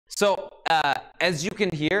So as you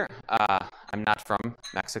can hear, I'm not from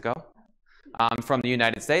Mexico. I'm from the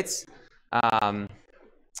United States.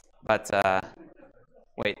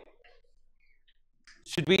 Wait,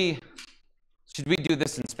 should we do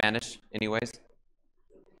this in Spanish anyways?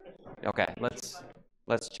 Okay,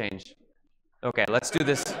 let's change. Okay, let's do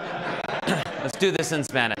this. Let's do this in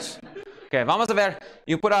Spanish. Okay, vamos a ver.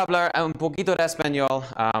 Yo puedo hablar un poquito de español.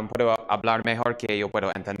 Puedo hablar mejor que yo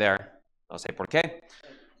puedo entender. No sé por qué.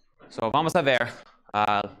 So, vamos a ver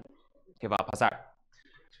qué va a pasar.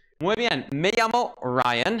 Muy bien, me llamo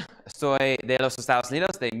Ryan. Estoy de los Estados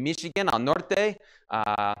Unidos, de Michigan al norte.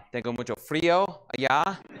 Tengo mucho frío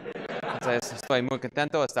allá. Entonces, estoy muy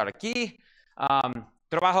contento de estar aquí.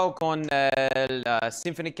 Trabajo con el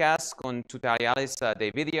Symfony Cast, con tutoriales de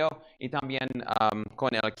video y también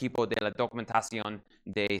con el equipo de la documentación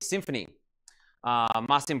de Symfony.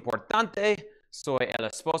 Más importante, soy el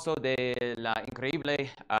esposo de la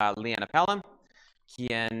increíble Liana Pelham,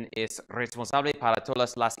 quien es responsable para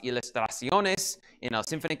todas las ilustraciones en el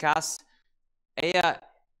Symfony Cast. Ella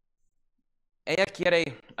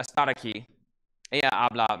quiere estar aquí. Ella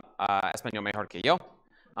habla español mejor que yo.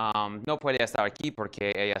 No puede estar aquí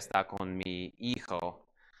porque ella está con mi hijo,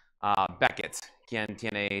 Beckett, quien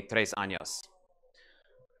tiene 3 años.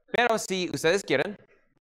 Pero si ustedes quieren,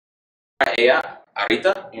 a ella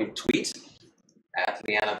ahorita un tweet at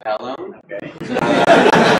Liana Pelham. Okay.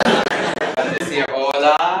 Para decir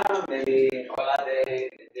hola desde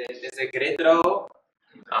Querétaro.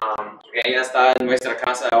 Ella está en nuestra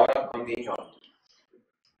casa ahora con mi hijo.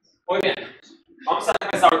 Muy bien. Vamos a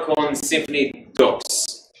empezar con Symfony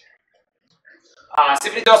 2.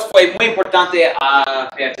 Symfony 2 fue muy importante a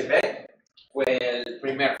PHP. Fue el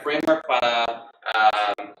primer framework para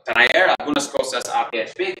traer algunas cosas a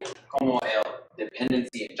PHP, como el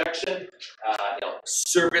dependency injection, el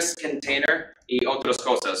service container y otras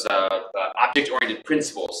cosas, object-oriented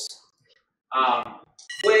principles.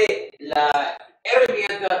 Fue la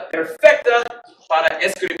herramienta perfecta para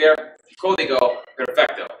escribir código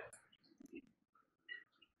perfecto.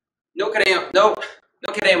 No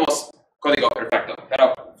queremos código perfecto,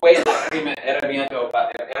 pero fue la primera herramienta para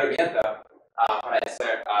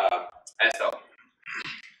hacer esto.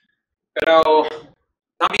 Pero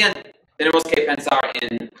también tenemos que pensar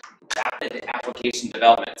en rapid application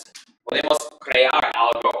development. Podemos crear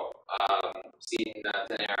algo sin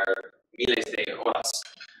tener miles de horas.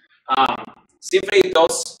 Symfony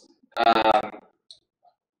 2,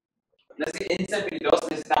 en Symfony 2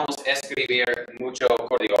 necesitamos escribir mucho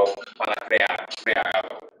código para crear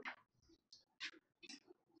algo.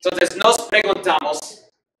 Entonces nos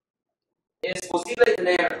preguntamos, ¿es posible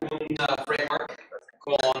tener un framework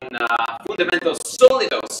con fundamentos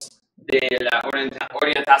sólidos de la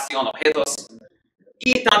orientación a objetos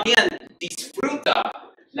y también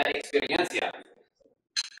disfruta la experiencia?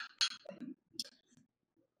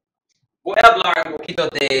 Voy a hablar un poquito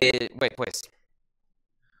de,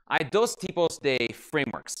 hay 2 tipos de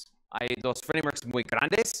frameworks. Hay 2 frameworks muy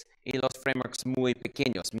grandes y los frameworks muy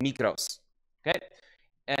pequeños, micros. ¿Okay?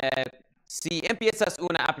 Si empiezas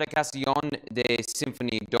una aplicación de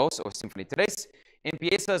Symfony 2 o Symfony 3,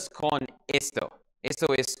 empiezas con esto.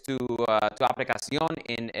 Esto es tu aplicación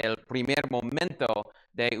en el primer momento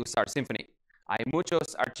de usar Symfony. Hay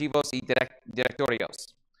muchos archivos y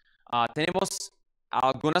directorios. Tenemos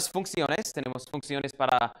algunas funciones. Tenemos funciones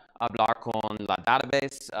para hablar con la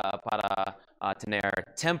database, para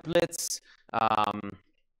tener templates,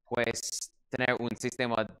 pues tener un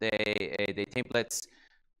sistema de templates.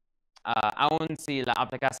 Aun si la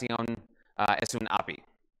aplicación es un API.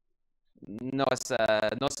 No es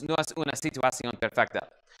una situación perfecta.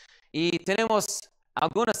 Y tenemos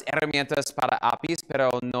algunas herramientas para APIs, pero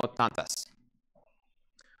no tantas.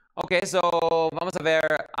 Ok, so vamos a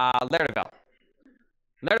ver Laravel.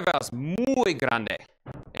 Laravel es muy grande.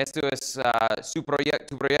 Esto es tu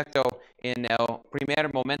proyecto en el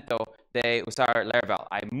primer momento de usar Laravel.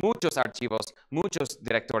 Hay muchos archivos, muchos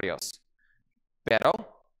directorios, pero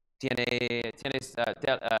tienes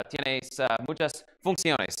muchas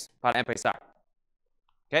funciones para empezar.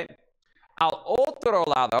 Okay. Al otro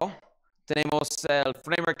lado, tenemos el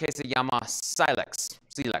framework que se llama Silex.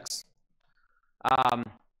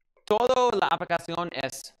 Toda la aplicación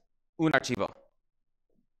es un archivo.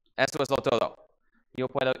 Esto es todo. Yo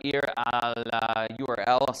puedo ir al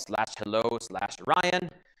URL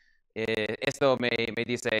 /hello/Ryan. Esto me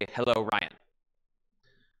dice hello Ryan.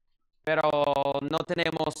 Pero no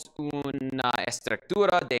tenemos una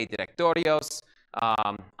estructura de directorios.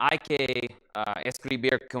 Hay que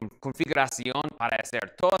escribir configuración para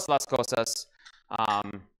hacer todas las cosas.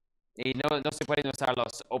 Y no se pueden usar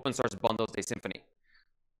los open source bundles de Symfony.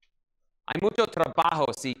 Hay mucho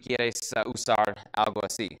trabajo si quieres usar algo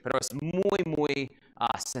así, pero es muy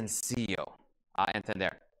sencillo a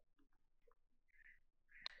entender.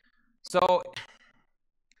 So,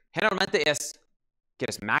 generalmente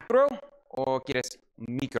 ¿quieres macro o quieres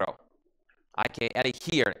micro? Hay que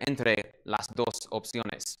elegir entre las dos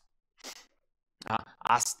opciones.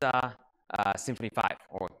 Hasta Symfony 5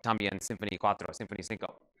 o también Symfony 4, Symfony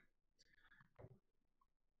 5.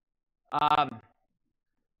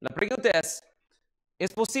 La pregunta ¿es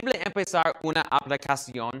posible empezar una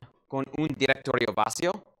aplicación con un directorio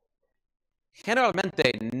vacío?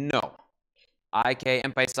 Generalmente no. Hay que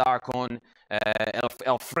empezar con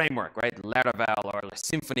el framework, right? Laravel o la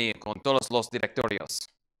Symfony con todos los directorios.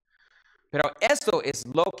 Pero esto es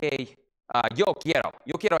lo que yo quiero.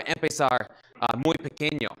 Yo quiero empezar muy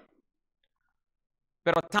pequeño.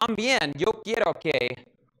 Pero también yo quiero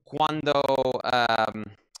que cuando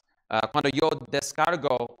yo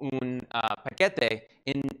descargo un paquete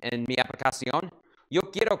en mi aplicación, yo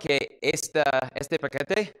quiero que este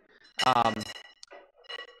paquete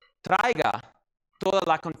traiga toda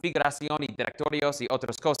la configuración y directorios y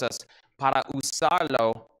otras cosas para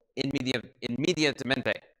usarlo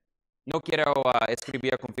inmediatamente. No quiero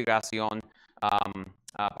escribir configuración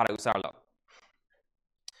para usarlo.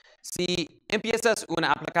 Si empiezas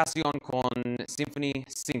una aplicación con Symfony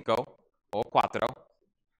 5 o 4,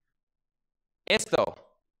 esto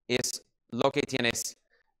es lo que tienes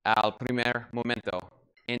al primer momento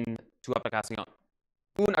en tu aplicación.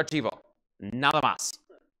 Un archivo, nada más.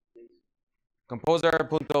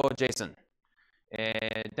 Composer.json.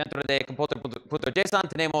 Dentro de composer.json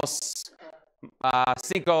tenemos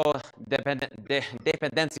 5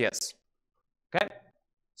 dependencias. ¿Ok?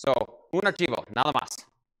 So, un archivo, nada más.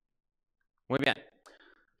 Muy bien.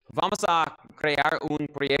 Vamos a crear un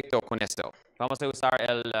proyecto con esto. Vamos a usar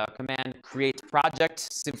el command create project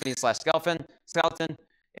symfony/skeleton.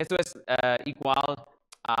 Esto es igual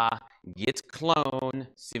a git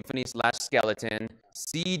clone symfony/skeleton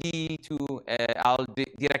cd al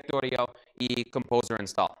directorio y composer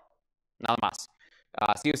install. Nada más.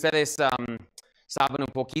 Si ustedes saben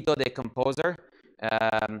un poquito de composer,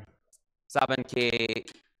 saben que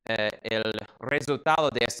el resultado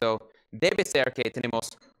de esto debe ser que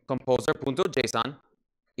tenemos composer.json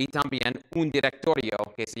y también un directorio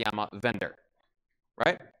que se llama vendor.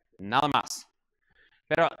 Right? Nada más.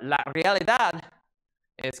 Pero la realidad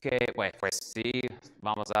es que, bueno, pues sí,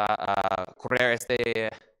 vamos a correr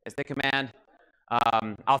este command.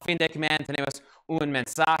 Al fin de command tenemos un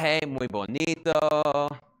mensaje muy bonito.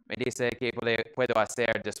 Me dice que puedo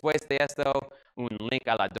hacer después de esto un link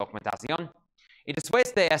a la documentación. Y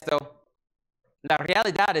después de esto, la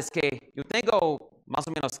realidad es que yo tengo más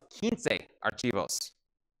o menos 15 archivos.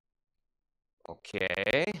 Ok.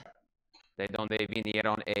 ¿De dónde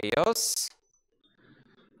vinieron ellos?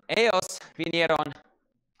 Ellos vinieron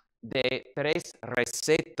de 3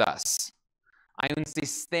 recetas. Hay un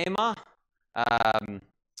sistema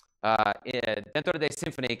dentro de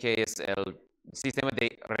Symfony que es el sistema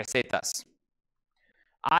de recetas.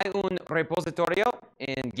 Hay un repositorio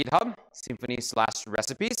en GitHub,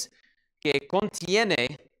 Symfony/recipes, que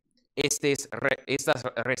contiene estas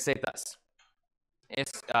recetas.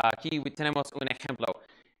 Aquí tenemos un ejemplo.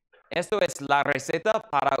 Esto es la receta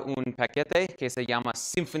para un paquete que se llama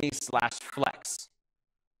Symfony/flex.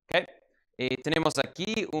 ¿Okay? Y tenemos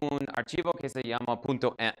aquí un archivo que se llama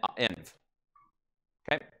 .env.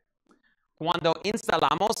 ¿Okay? Cuando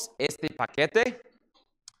instalamos este paquete,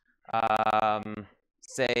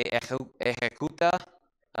 se ejecuta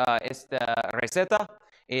esta receta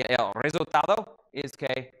y el resultado es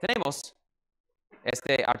que tenemos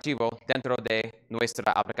este archivo dentro de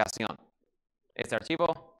nuestra aplicación. Este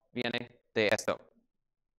archivo viene de esto.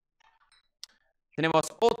 Tenemos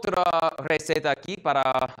otra receta aquí para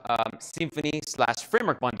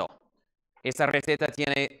Symfony/Framework Bundle. Esta receta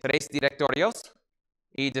tiene 3 directorios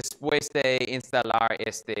y después de instalar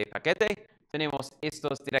este paquete, tenemos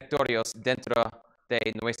estos directorios dentro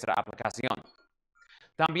de nuestra aplicación.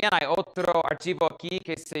 También hay otro archivo aquí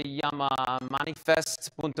que se llama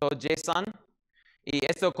manifest.json y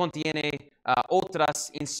esto contiene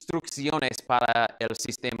otras instrucciones para el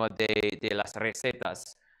sistema de las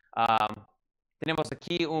recetas. Tenemos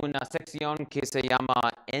aquí una sección que se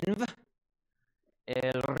llama env.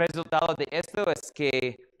 El resultado de esto es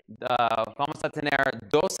que vamos a tener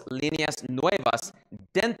 2 líneas nuevas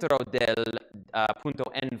dentro del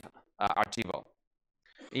 .env archivo.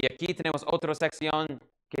 Y aquí tenemos otra sección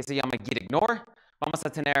que se llama gitignore. Vamos a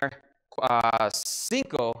tener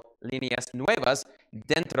 5 líneas nuevas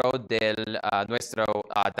dentro de nuestro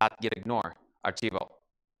 .gitignore archivo.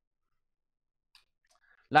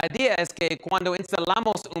 La idea es que cuando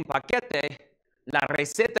instalamos un paquete, la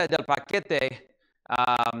receta del paquete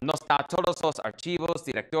nos da todos los archivos,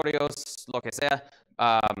 directorios, lo que sea,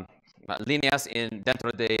 líneas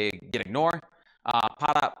dentro de Gitignore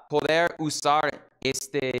para poder usar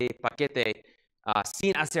este paquete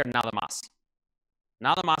sin hacer nada más.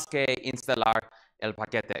 Nada más que instalar el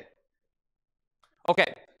paquete. Ok,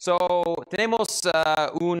 so tenemos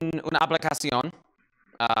una aplicación.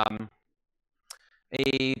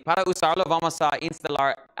 Y para usarlo vamos a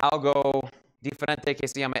instalar algo diferente que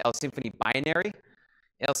se llama el Symfony Binary.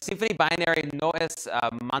 El Symfony Binary no es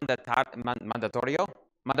mandatorio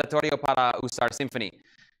para usar Symfony.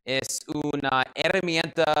 Es una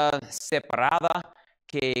herramienta separada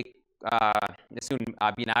que es un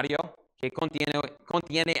binario que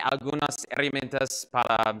contiene algunas herramientas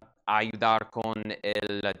para ayudar con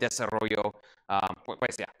el desarrollo,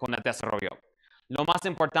 con el desarrollo. Lo más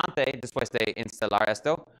importante, después de instalar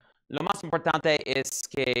esto, lo más importante es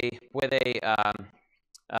que puede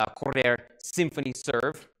correr Symfony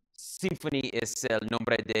Serve. Symfony es el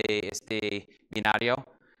nombre de este binario.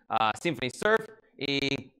 Symfony Serve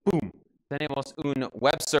y ¡boom! Tenemos un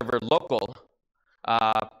web server local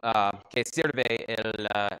que sirve el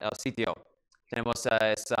sitio. Tenemos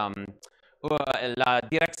la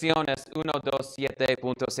dirección es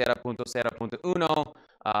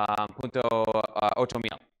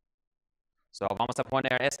 127.0.0.1.8000. So vamos a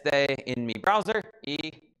poner este en mi browser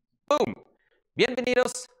y ¡boom!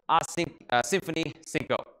 Bienvenidos a Symfony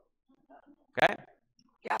 5. ¿Ok?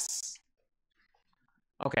 Yes.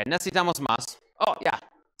 Ok, necesitamos más. Oh, ya.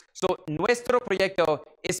 So, nuestro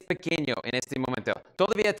proyecto es pequeño en este momento.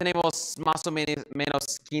 Todavía tenemos más o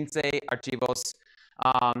menos 15 archivos.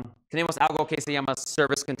 Tenemos algo que se llama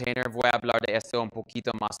Service Container. Voy a hablar de esto un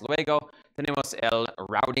poquito más luego. Tenemos el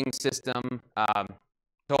routing system.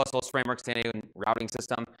 Todos los frameworks tienen un routing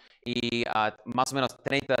system. Y más o menos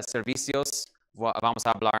 30 servicios. Vamos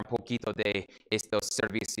a hablar un poquito de estos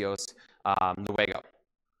servicios luego.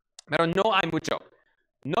 Pero no hay mucho.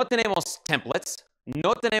 No tenemos templates.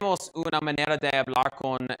 No tenemos una manera de hablar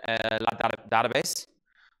con la database.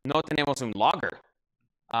 No tenemos un logger.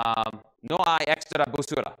 No hay extra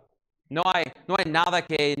basura. No hay nada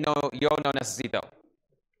que yo no necesito.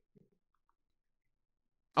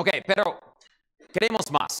 Ok, pero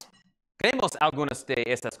queremos más. Queremos algunas de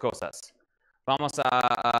estas cosas. Vamos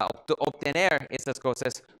a obtener estas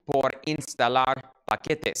cosas por instalar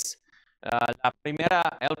paquetes.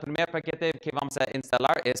 El primer paquete que vamos a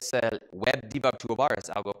instalar es el Web Debug Toolbar,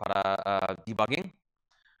 es algo para debugging.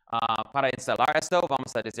 Para instalar esto,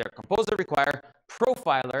 vamos a decir composer require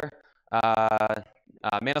profiler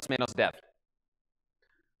 --dev.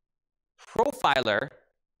 Profiler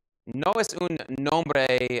no es un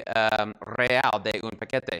nombre real de un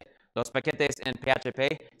paquete. Los paquetes en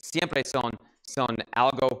PHP siempre son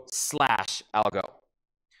algo / algo.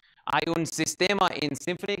 Hay un sistema en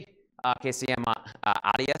Symfony que se llama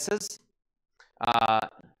aliases,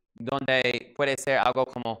 donde puede ser algo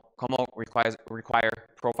como require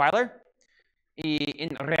profiler. Y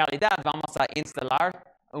en realidad vamos a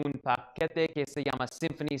instalar un paquete que se llama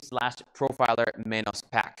Symfony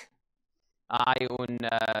 /profiler-pack. Hay un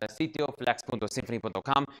sitio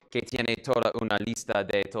flex.symfony.com que tiene toda una lista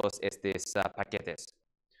de todos estos paquetes.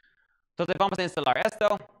 Entonces vamos a instalar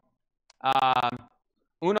esto.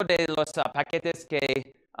 Uno de los paquetes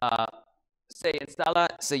que se instala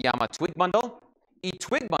se llama Twig Bundle y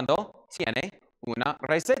Twig Bundle tiene una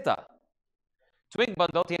receta. Twig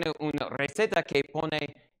Bundle tiene una receta que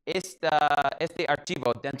pone este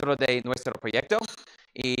archivo dentro de nuestro proyecto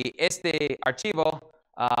y este archivo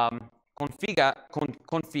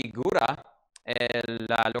configura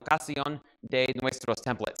la locación de nuestros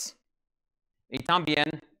templates. Y también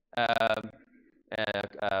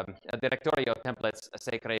el directorio templates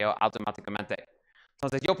se creó automáticamente.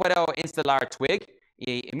 Entonces yo puedo instalar Twig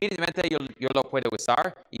y inmediatamente yo lo puedo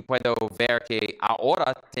usar y puedo ver que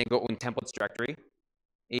ahora tengo un templates directory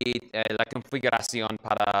y la configuración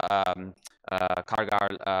para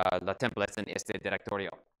cargar las templates en este directorio.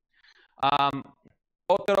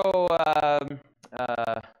 Otra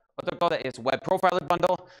cosa es Web Profiler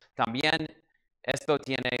Bundle. También esto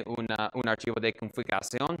tiene un archivo de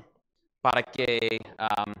configuración para que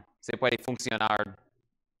se puede funcionar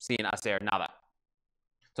sin hacer nada.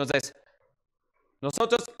 Entonces,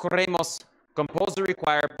 nosotros corremos composer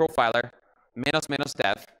require profiler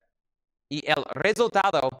 --dev y el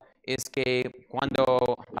resultado es que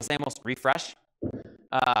cuando hacemos refresh,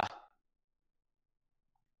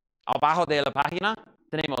 abajo de la página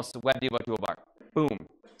tenemos Web Debug Toolbar. Boom,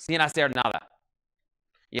 sin hacer nada.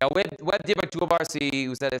 Y el Web Debug Toolbar, si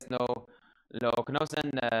ustedes no lo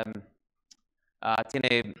conocen,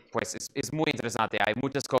 tiene, pues, es muy interesante. Hay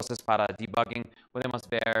muchas cosas para debugging. Podemos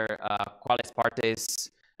ver cuáles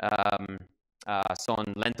partes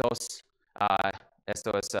son lentos.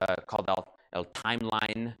 Esto es called el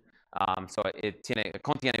timeline. So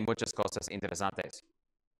contiene muchas cosas interesantes.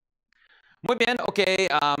 Muy bien, ok,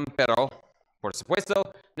 pero por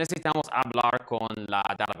supuesto necesitamos hablar con la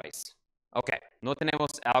database. Ok, no tenemos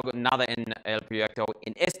nada en el proyecto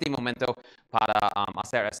en este momento para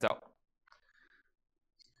hacer esto.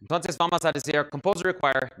 Entonces vamos a decir compose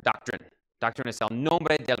require doctrine. Doctrine es el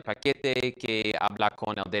nombre del paquete que habla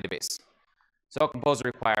con el database. So compose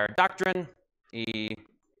require doctrine y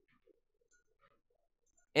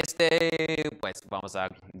pues vamos a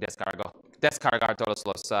descargar todos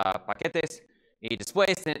los paquetes. Y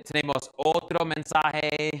después tenemos otro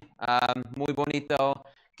mensaje muy bonito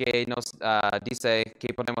que nos dice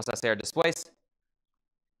qué podemos hacer después.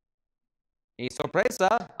 Y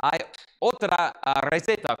sorpresa, hay otra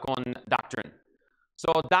receta con Doctrine.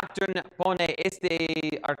 So, Doctrine pone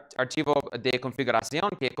este archivo de configuración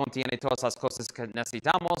que contiene todas las cosas que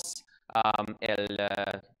necesitamos.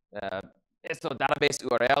 Esto database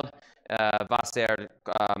URL va a ser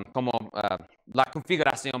como la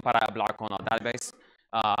configuración para hablar con el database.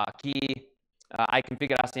 Aquí hay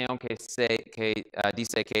configuración que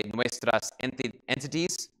dice que nuestras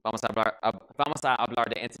entities, vamos a hablar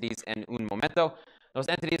de entities en un momento. Los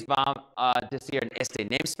entities van a decir este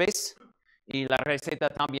namespace y la receta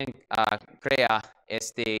también crea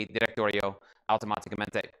este directorio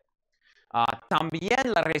automáticamente.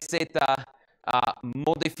 También la receta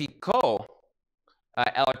modificó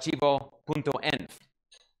el archivo .env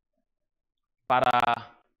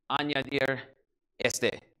para añadir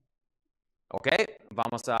este. Ok,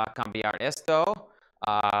 vamos a cambiar esto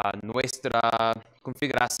a nuestra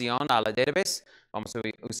configuración a la database. Vamos a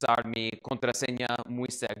usar mi contraseña muy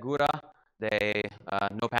segura de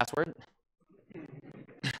no password.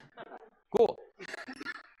 Cool.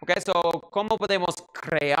 Ok, so, ¿cómo podemos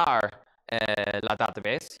crear la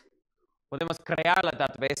database? Podemos crear la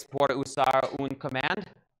database por usar un command,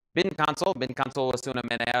 bin console. Bin console es una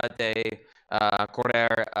manera de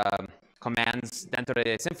correr commands dentro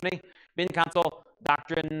de Symfony. Bin console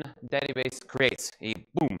doctrine database creates y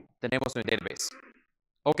boom, tenemos un database.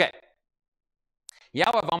 Ok. Y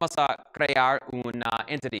ahora vamos a crear una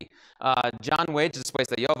entity. John Wedge, después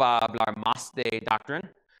de yo, va a hablar más de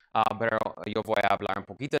doctrine. Pero yo voy a hablar un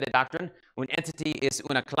poquito de doctrine. Un entity es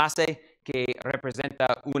una clase que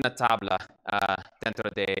representa una tabla dentro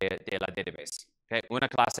de la database. Okay? Una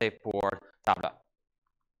clase por tabla.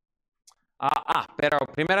 Pero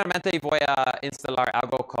primeramente voy a instalar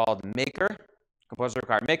algo called maker. Compose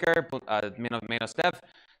require maker, -dev.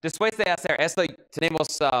 Después de hacer esto,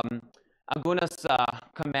 tenemos algunos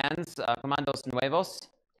comandos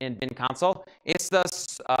nuevos en bin console.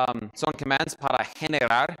 Estos son commands para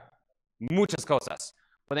generar muchas cosas.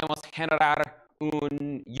 Podemos generar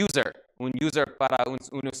un user para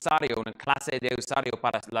un usuario, una clase de usuario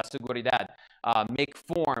para la seguridad. Make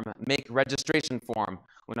form, make registration form,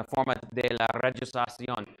 una forma de la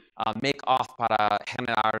registración. Make off para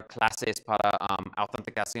generar clases para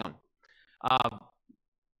autenticación.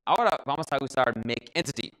 Ahora vamos a usar make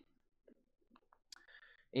entity.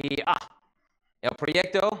 Y el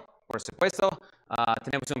proyecto, por supuesto,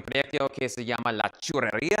 tenemos un proyecto que se llama La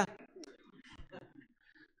Churrería.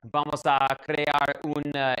 Vamos a crear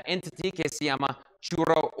un entity que se llama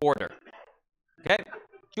churro order. ¿Ok?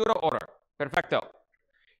 Churro order. Perfecto.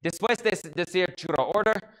 Después de decir churro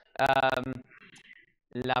order,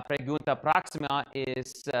 la pregunta próxima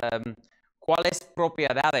es ¿cuáles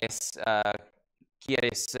propiedades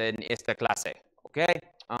quieres en esta clase? ¿Ok?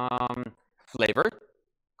 Flavor.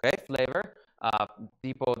 ¿Ok? Flavor.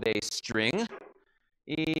 Tipo de string.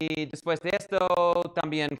 Y después de esto,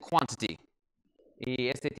 también quantity. Y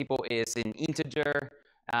este tipo es en integer.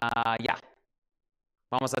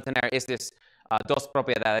 Vamos a tener estas dos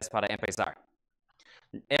propiedades para empezar.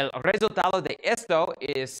 El resultado de esto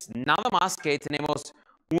es nada más que tenemos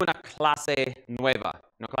una clase nueva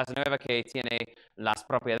que tiene las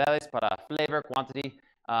propiedades para flavor, quantity,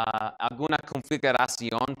 alguna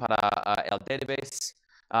configuración para el database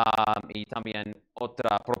y también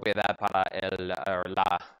otra propiedad para el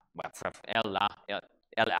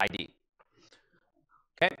ID.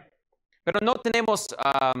 Okay. Pero no tenemos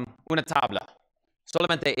una tabla,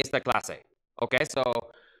 solamente esta clase. Ok, so,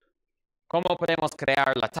 ¿cómo podemos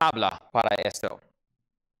crear la tabla para esto?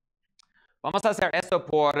 Vamos a hacer esto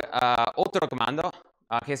por otro comando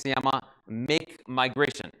que se llama make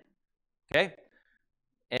migration. Okay.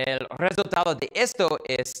 El resultado de esto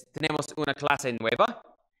es, tenemos una clase nueva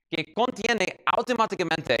que contiene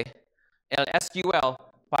automáticamente el SQL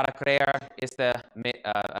para crear esta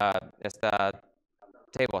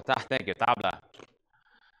tabla.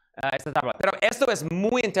 Esta tabla. Pero esto es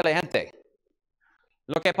muy inteligente.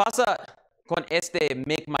 Lo que pasa con este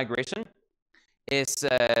make migration es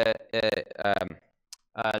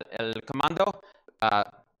el comando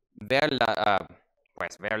ver la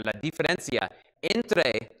diferencia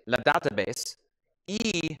entre la database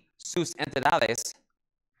y sus entidades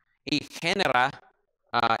y genera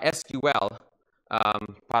SQL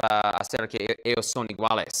para hacer que ellos son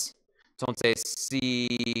iguales. Entonces,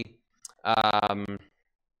 si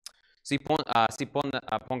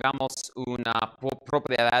pongamos una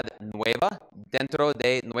propiedad nueva dentro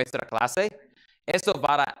de nuestra clase, esto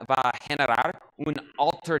va a generar un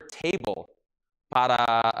alter table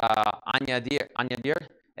para añadir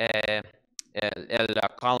el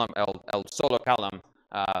solo column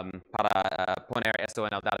para poner esto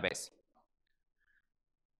en el database.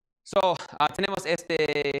 So, tenemos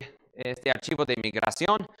este archivo de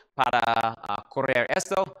migración para correr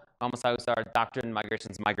esto. Vamos a usar Doctrine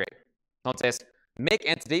Migrations Migrate. Entonces, make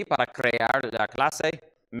entity para crear la clase,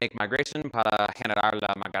 make migration para generar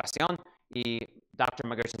la migración y Doctrine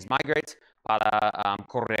Migrations Migrate para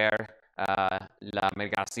correr la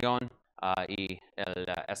migración y el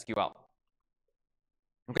SQL.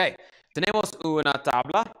 Ok, tenemos una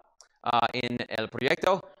tabla en el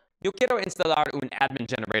proyecto. Yo quiero instalar un admin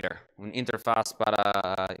generator, una interfaz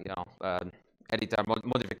para editar,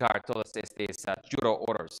 modificar todos estos churro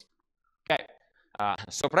orders. Ok,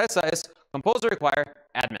 sorpresa es compose require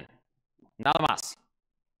admin, nada más.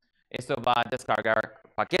 Esto va a descargar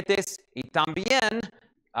paquetes y también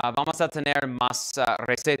vamos a tener más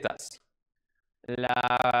recetas.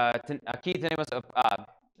 Aquí tenemos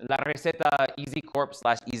la receta Easy Corp /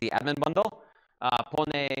 Easy Admin Bundle.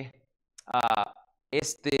 Pone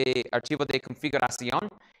este archivo de configuración.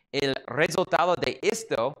 El resultado de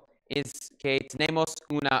esto es que tenemos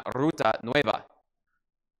una ruta nueva.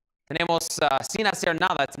 Tenemos, sin hacer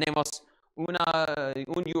nada, tenemos un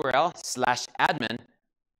URL /admin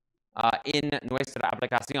en nuestra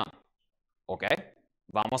aplicación. Ok,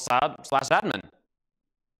 vamos a /admin.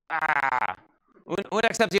 Una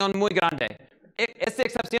excepción muy grande. Esta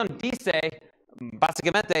excepción dice,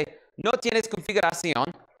 básicamente, no tienes configuración,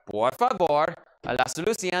 por favor, la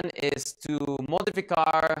solución es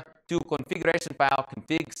modificar tu configuration file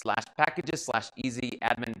config /packages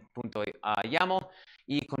 /easyadmin.yaml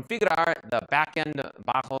y configurar the backend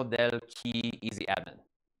bajo del key easyadmin.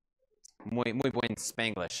 Muy buen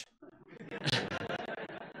Spanglish.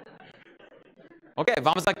 Ok,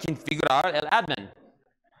 vamos a configurar el admin.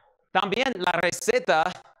 También la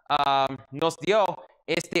receta nos dio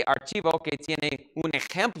este archivo que tiene un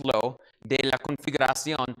ejemplo de la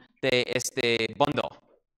configuración de este bundle.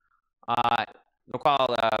 Lo cual,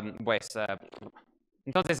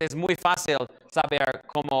 entonces es muy fácil saber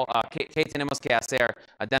qué tenemos que hacer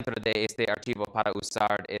dentro de este archivo para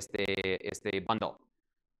usar este bundle.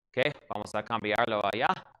 Okay, vamos a cambiarlo allá,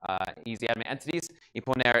 Easy Admin Entities, y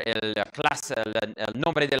poner el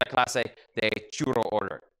nombre de la clase de churro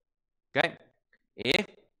order. Okay, y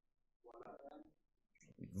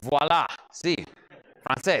voilà, sí,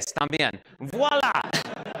 francés también, voilà.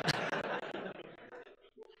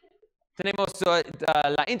 Tenemos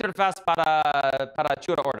la interfaz para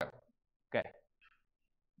churro order. Okay.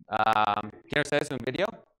 ¿Quieren ustedes un video?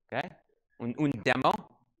 Okay. Un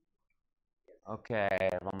demo. Ok,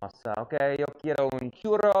 yo quiero un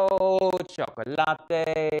churro,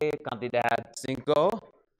 chocolate, cantidad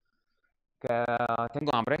 5.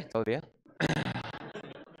 Tengo hambre todavía.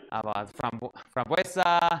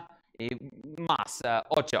 Frambuesa y más,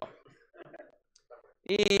 8.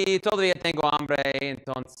 Y todavía tengo hambre,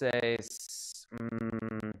 entonces,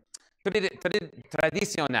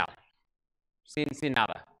 tradicional, sin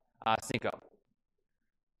nada, 5.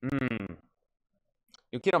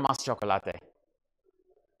 Yo quiero más chocolate.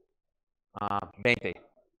 20.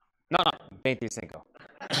 No, 25.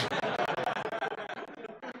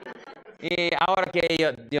 Y ahora que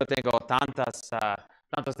yo tengo tantos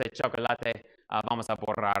de chocolate, vamos a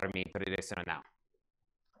borrar mi tradicional.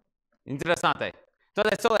 Interesante.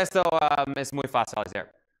 Entonces, todo esto es muy fácil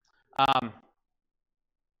hacer.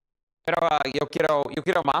 Pero yo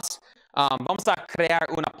quiero más. Vamos a crear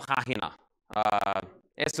una página.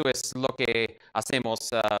 Eso es lo que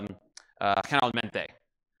hacemos generalmente.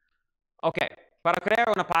 Ok, para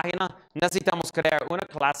crear una página necesitamos crear una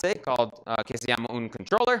clase que se llama un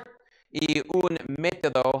controller y un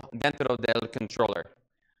método dentro del controller.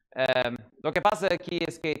 Lo que pasa aquí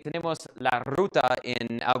es que tenemos la ruta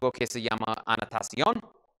en algo que se llama anotación.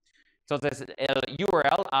 Entonces, el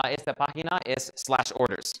URL a esta página es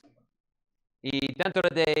 /orders. Y dentro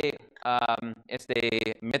de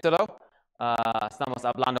este método, estamos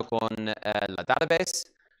hablando con la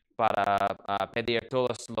database para pedir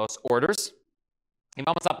todos los orders. Y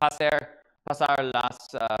vamos a pasar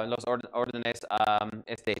los órdenes a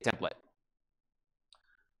este template.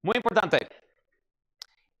 Muy importante.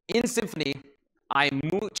 En Symfony hay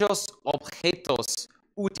muchos objetos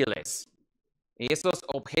útiles. Y estos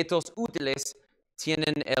objetos útiles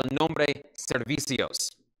tienen el nombre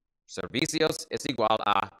servicios. Servicios es igual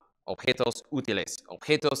a objetos útiles,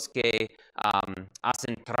 objetos que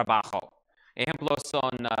hacen trabajo. Ejemplos son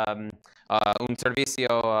un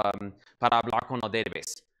servicio para hablar con el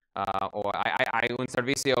database. O hay un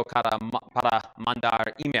servicio para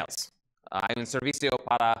mandar emails. Hay un servicio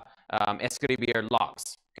para escribir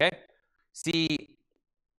logs. ¿Okay? Si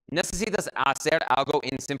necesitas hacer algo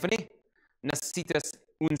en Symfony, necesitas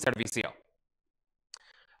un servicio.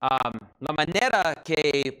 La manera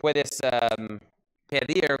que puedes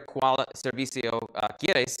pedir cuál servicio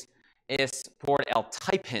quieres es por el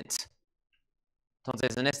type hint.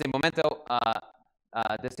 Entonces, en este momento,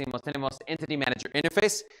 tenemos Entity Manager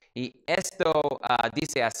Interface y esto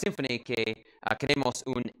dice a Symfony que queremos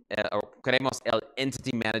el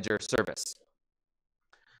Entity Manager Service.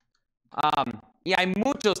 Y hay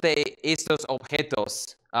muchos de estos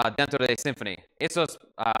objetos dentro de Symfony. Estos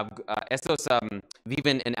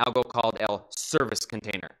viven en algo called el Service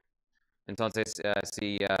Container. Entonces,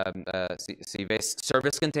 si ves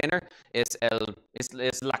Service Container, es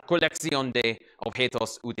la colección de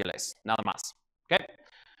objetos útiles, nada más. ¿Okay?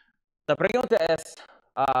 La pregunta es,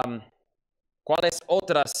 ¿cuáles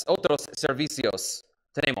otros servicios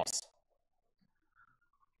tenemos?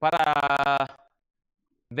 Para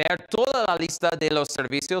ver toda la lista de los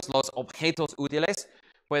servicios, los objetos útiles,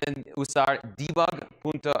 pueden usar debug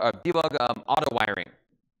auto-wiring.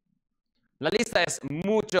 La lista es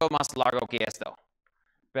mucho más larga que esto,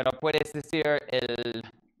 pero puedes decir el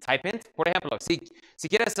type int. Por ejemplo, si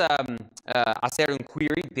quieres hacer un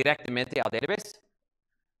query directamente al database,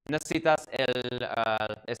 necesitas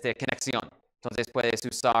esta conexión. Entonces puedes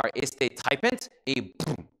usar este type int y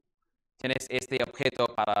 ¡pum! Tienes este objeto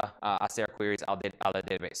para hacer queries al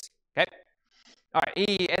database. Okay? All right,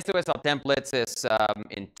 y esto es el template, es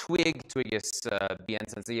en Twig. Twig es bien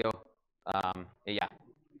sencillo. Y ya.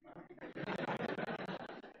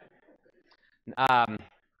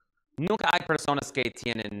 Nunca hay personas que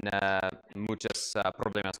tienen muchos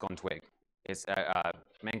problemas con Twig.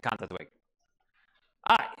 Me encanta Twig.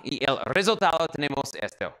 Y el resultado tenemos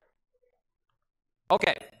esto. Ok.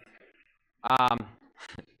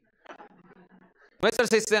 Nuestro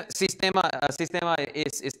sistema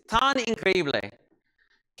es tan increíble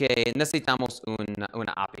que necesitamos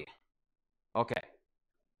una API. Ok.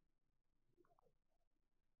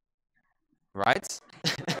 Right?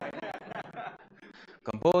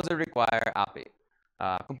 Composer require API.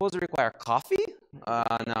 Composer require coffee?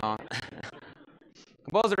 No.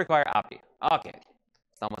 Composer require API. Ok.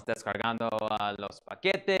 Estamos descargando los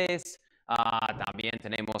paquetes. También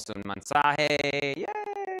tenemos un mensaje.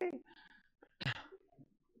 Yay.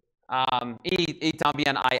 Y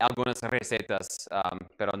también hay algunas recetas,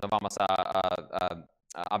 pero no vamos a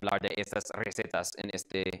hablar de estas recetas en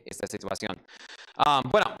esta situación.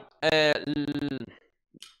 Bueno,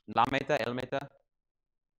 la meta, el meta,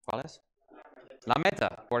 ¿cuál es? La meta,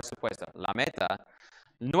 por supuesto, la meta.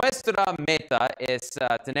 Nuestra meta es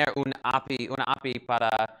tener una API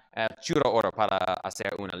para churro oro, para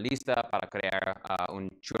hacer una lista, para crear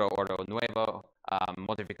un churro oro nuevo,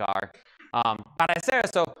 modificar. Para hacer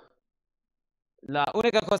eso, la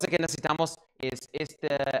única cosa que necesitamos es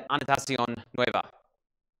esta anotación nueva,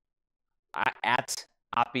 at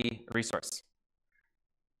API resource.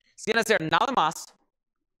 Sin hacer nada más,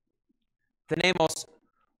 tenemos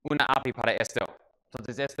una API para esto.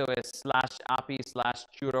 Entonces esto es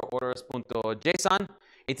 /api/churroorders.json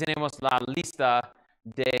y tenemos la lista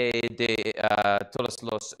de todos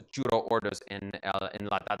los churro orders en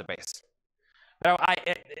la database. Pero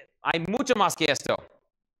hay mucho más que esto.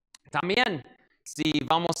 También, si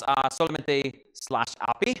vamos a solamente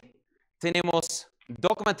 /api, tenemos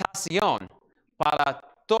documentación para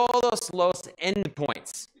todos los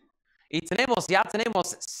endpoints. Y ya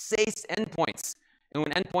tenemos 6 endpoints. Un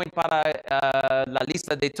endpoint para la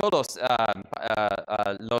lista de todos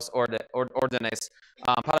los órdenes,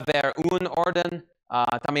 para ver un orden,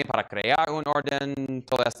 también para crear un orden,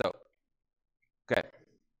 todo esto. Ok.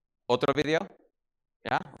 ¿Otro video?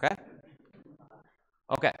 ¿Ya? Ok.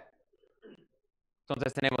 Ok.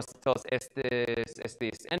 Entonces tenemos todos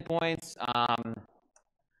estos endpoints.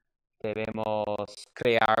 debemos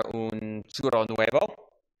crear un churro nuevo.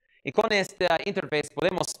 Y con esta interface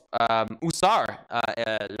podemos usar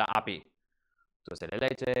la API. Dulce de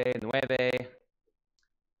leche, 9,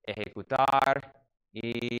 ejecutar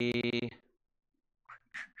y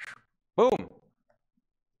 ¡boom!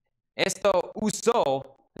 Esto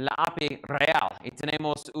usó la API real y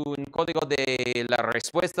tenemos un código de la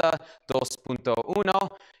respuesta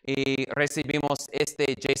 2.1 y recibimos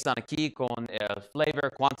este JSON aquí con el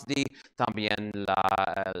flavor, quantity, también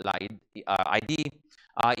la ID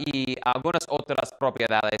y algunas otras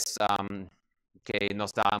propiedades que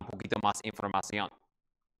nos da un poquito más información.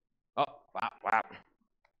 Oh, wow.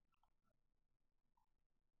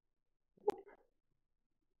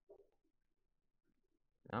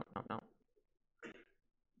 No.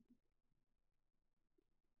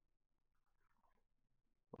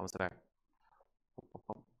 Vamos a ver.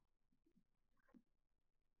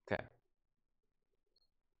 Ok.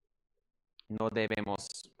 No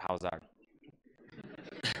debemos pausar.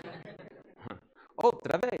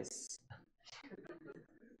 Otra vez.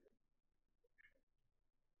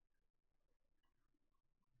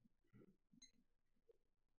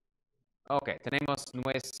 Ok, tenemos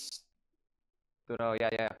nuestro,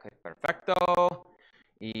 ok, perfecto.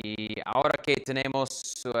 Y ahora que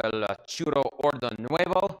tenemos el churro orden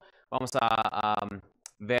nuevo, vamos a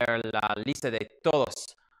ver la lista de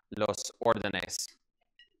todos los órdenes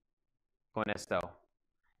con esto.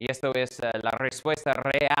 Y esto es la respuesta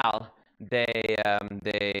real de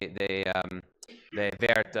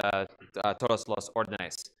ver todos los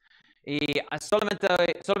órdenes. Y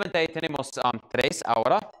solamente tenemos 3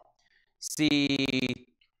 ahora.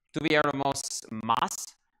 Si tuviéramos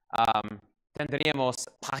más, tendríamos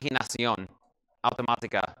paginación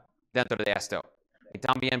automática dentro de esto. Y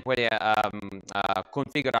también puede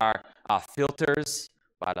configurar filters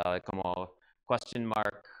para como question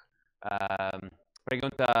mark,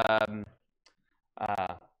 pregunta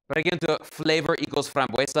flavor equals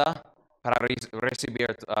frambuesa para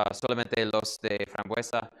recibir solamente los de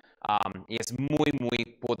frambuesa y es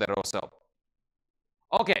muy poderoso.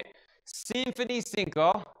 Ok, Symfony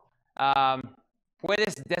 5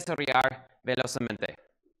 puedes desarrollar velozmente.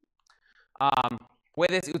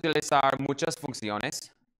 Puedes utilizar muchas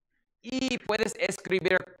funciones y puedes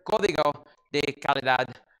escribir código de calidad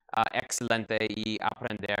excelente y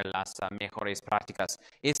aprender las mejores prácticas.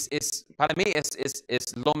 Para mí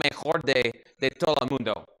es lo mejor de todo el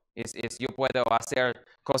mundo. Yo puedo hacer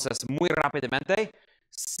cosas muy rápidamente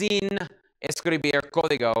sin escribir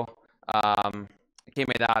código que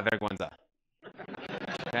me da vergüenza.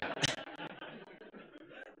 Okay.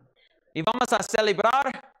 Y vamos a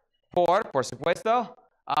celebrar por supuesto,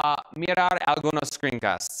 mirar algunos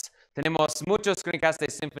screencasts. Tenemos muchos screencasts de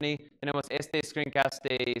Symfony. Tenemos este screencast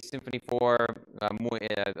de Symfony 4.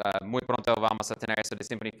 Muy pronto vamos a tener eso de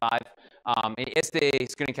Symfony 5. Este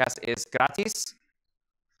screencast es gratis.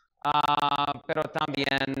 Pero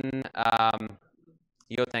también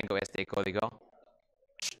yo tengo este código.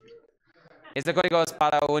 Este código es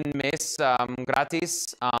para un mes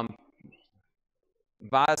gratis.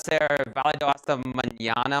 Va a ser válido hasta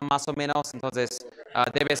mañana más o menos, entonces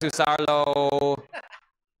debes usarlo.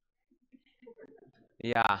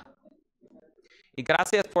 Ya. Y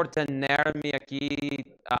gracias por tenerme aquí.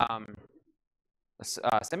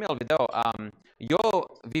 Se me olvidó. Yo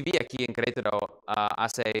viví aquí en Querétaro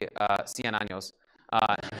hace 100 años,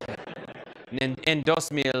 en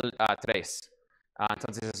 2003.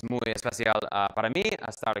 Entonces es muy especial para mí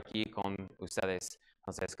estar aquí con ustedes.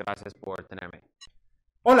 Entonces, gracias por tenerme.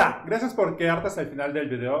 Hola, gracias por quedarte hasta el final del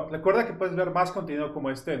video. Recuerda que puedes ver más contenido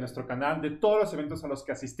como este en nuestro canal de todos los eventos a los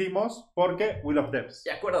que asistimos porque we love devs.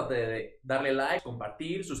 Y acuérdate de darle like,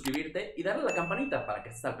 compartir, suscribirte y darle a la campanita para que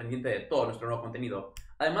estés al pendiente de todo nuestro nuevo contenido.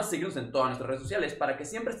 Además, síguenos en todas nuestras redes sociales para que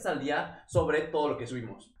siempre estés al día sobre todo lo que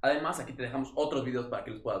subimos. Además, aquí te dejamos otros videos para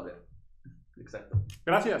que los puedas ver. Exacto.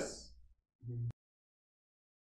 Gracias.